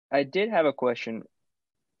I did have a question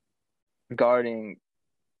regarding,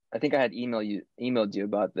 I think I had emailed you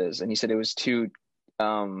about this, and you said it was too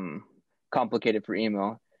um complicated for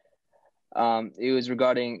email. It was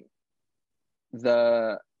regarding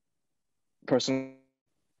the personal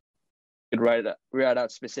could write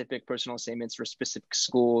out specific personal statements for specific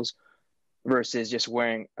schools versus just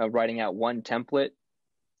writing out one template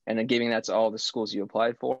and then giving that to all the schools you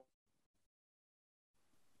applied for.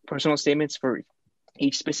 Personal statements for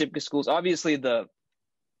each specific schools. Obviously, the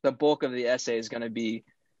bulk of the essay is going to be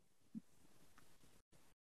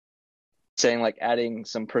saying like adding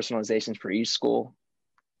some personalizations for each school,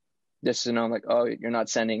 just to know like, oh, you're not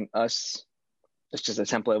sending us. It's just a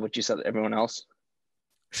template of what you said to everyone else.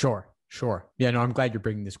 Sure, sure. Yeah, no, I'm glad you're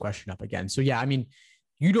bringing this question up again. So yeah, I mean,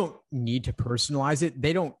 you don't need to personalize it.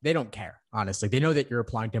 They don't care, honestly. They know that you're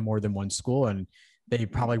applying to more than one school, and they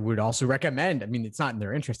probably would also recommend. I mean, it's not in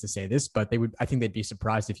their interest to say this, but I think they'd be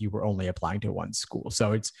surprised if you were only applying to one school.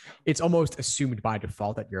 So it's almost assumed by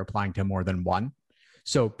default that you're applying to more than one.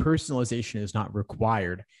 So personalization is not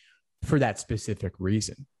required for that specific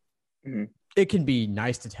reason. Mm-hmm. It can be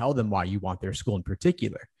nice to tell them why you want their school in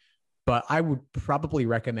particular, but I would probably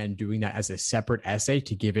recommend doing that as a separate essay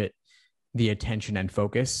to give it the attention and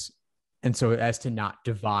focus. And so as to not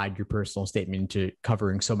divide your personal statement into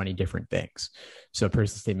covering so many different things. So a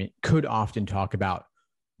personal statement could often talk about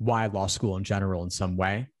why law school in general in some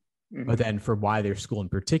way, but then for why their school in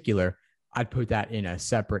particular, I'd put that in a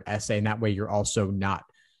separate essay. And that way you're also not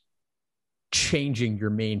changing your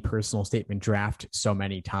main personal statement draft so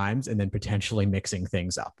many times and then potentially mixing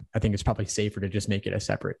things up. I think it's probably safer to just make it a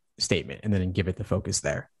separate statement and then give it the focus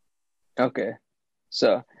there. Okay.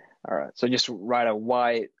 So, all right. So just write a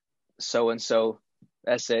why so-and-so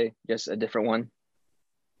essay, just a different one.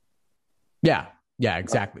 Yeah,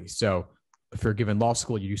 exactly. So for a given law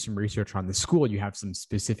school, you do some research on the school, you have some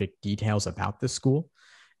specific details about the school,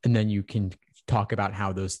 and then you can talk about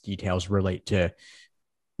how those details relate to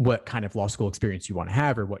what kind of law school experience you want to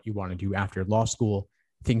have or what you want to do after law school,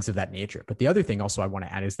 things of that nature. But the other thing also I want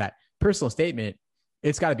to add is that personal statement,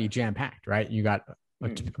 it's got to be jam-packed, right? You got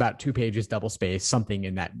about 2 pages, double space, something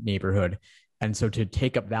in that neighborhood. And so to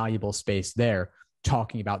take up valuable space there,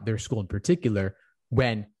 talking about their school in particular,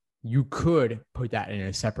 when you could put that in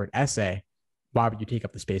a separate essay, why would you take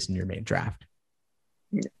up the space in your main draft?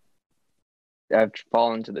 I've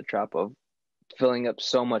fallen into the trap of filling up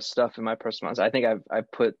so much stuff in my personal. I think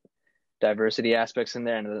I've put diversity aspects in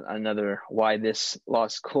there and another why this law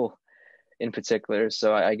school in particular.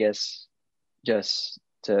 So I guess just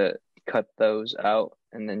to cut those out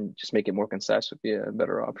and then just make it more concise would be a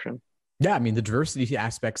better option. Yeah, I mean, the diversity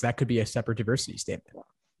aspects, that could be a separate diversity statement.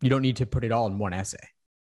 You don't need to put it all in one essay.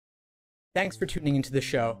 Thanks for tuning into the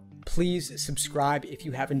show. Please subscribe if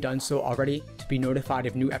you haven't done so already to be notified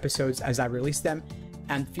of new episodes as I release them.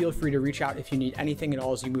 And feel free to reach out if you need anything at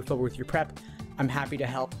all as you move forward with your prep. I'm happy to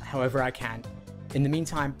help however I can. In the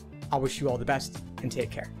meantime, I'll wish you all the best and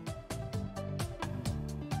take care.